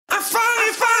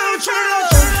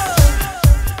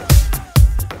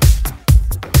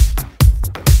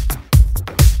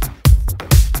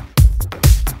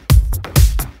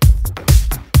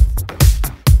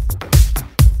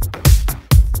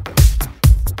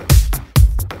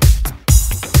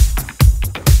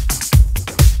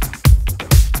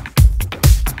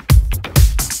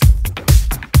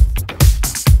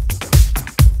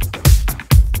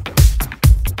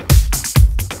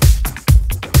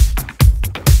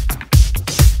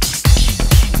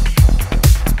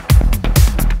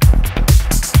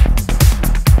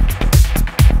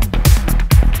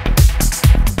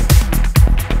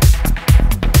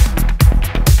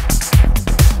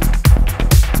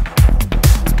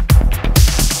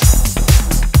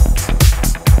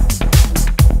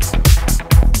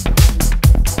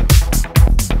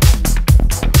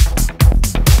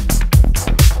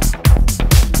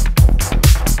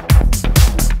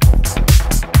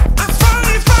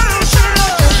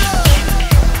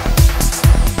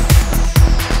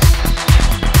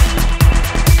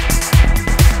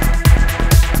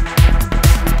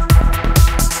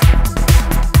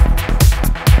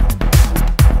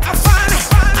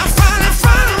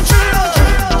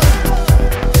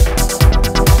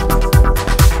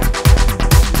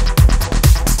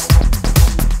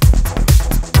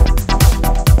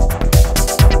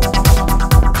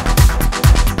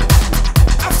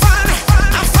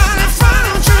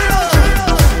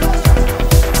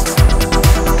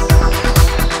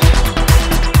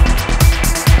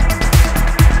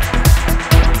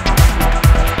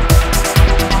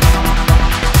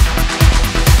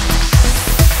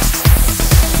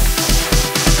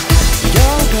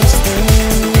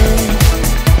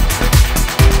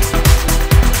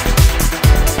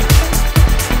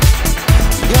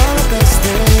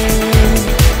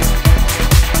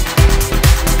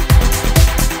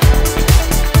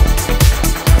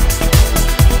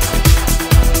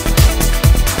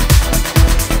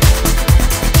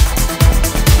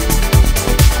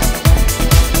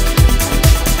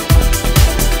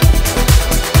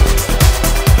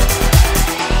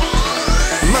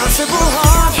simple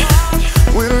heart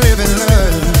will live and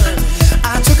learn.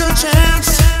 I took a chance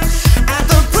at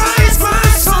the price my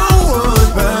soul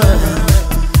would burn.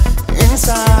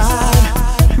 Inside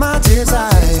my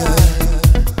desire,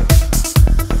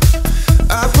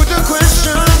 I put the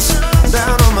questions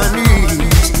down on my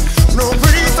knees. No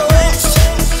pretty thoughts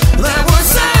that would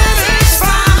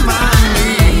satisfy my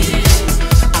needs.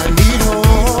 I need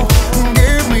hope,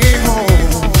 give me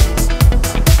hope.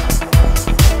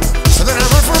 So then I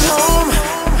run from home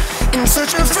in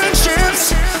search of friendships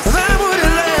that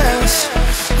wouldn't last,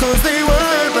 'cause they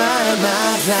weren't right,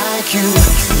 not like you.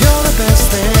 You're the best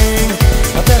thing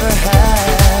I've ever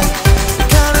had, the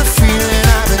kind of feeling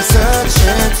I've been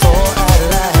searching for at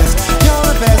last. You're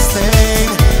the best thing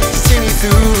to see me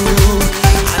through.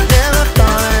 I never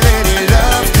thought that any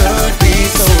love could be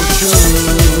so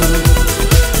true.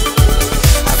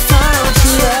 I found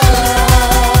true love.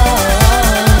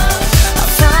 I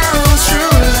found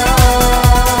true love.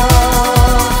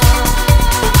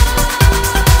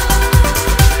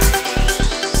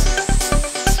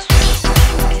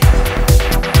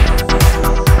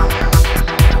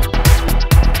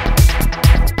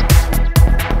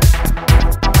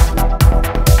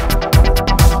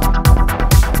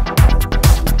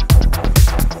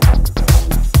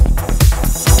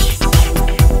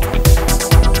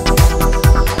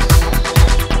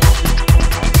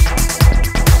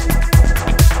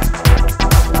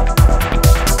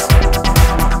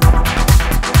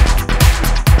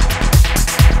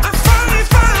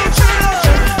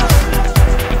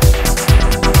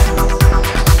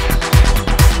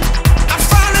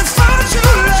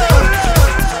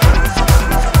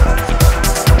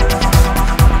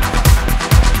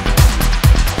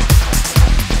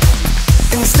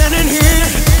 And standing here,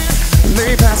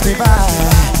 they passed me by.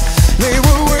 They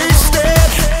were wasted,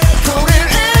 cold and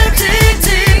empty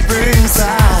deep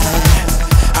inside.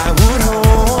 I would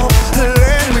hope,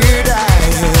 let me die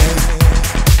here.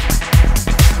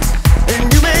 And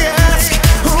you may ask,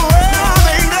 where are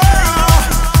they now?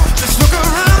 Just look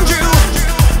around you,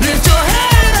 lift your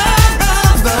head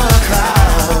above the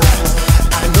cloud.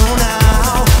 I know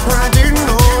now, I didn't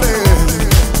know then.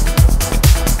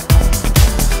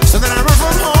 So then I run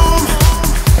from home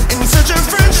in search of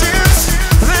friendships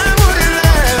that wouldn't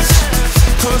last,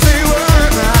 'cause they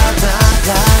weren't not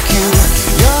like you.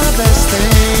 You're the best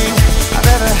thing I've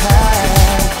ever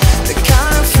had, the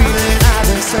kind of feeling I've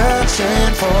been searching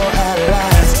for at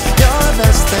last. You're the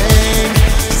best thing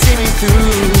to see me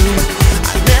through.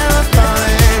 I never thought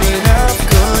any love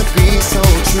could be so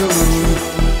true.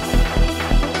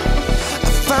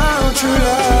 I found true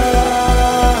love.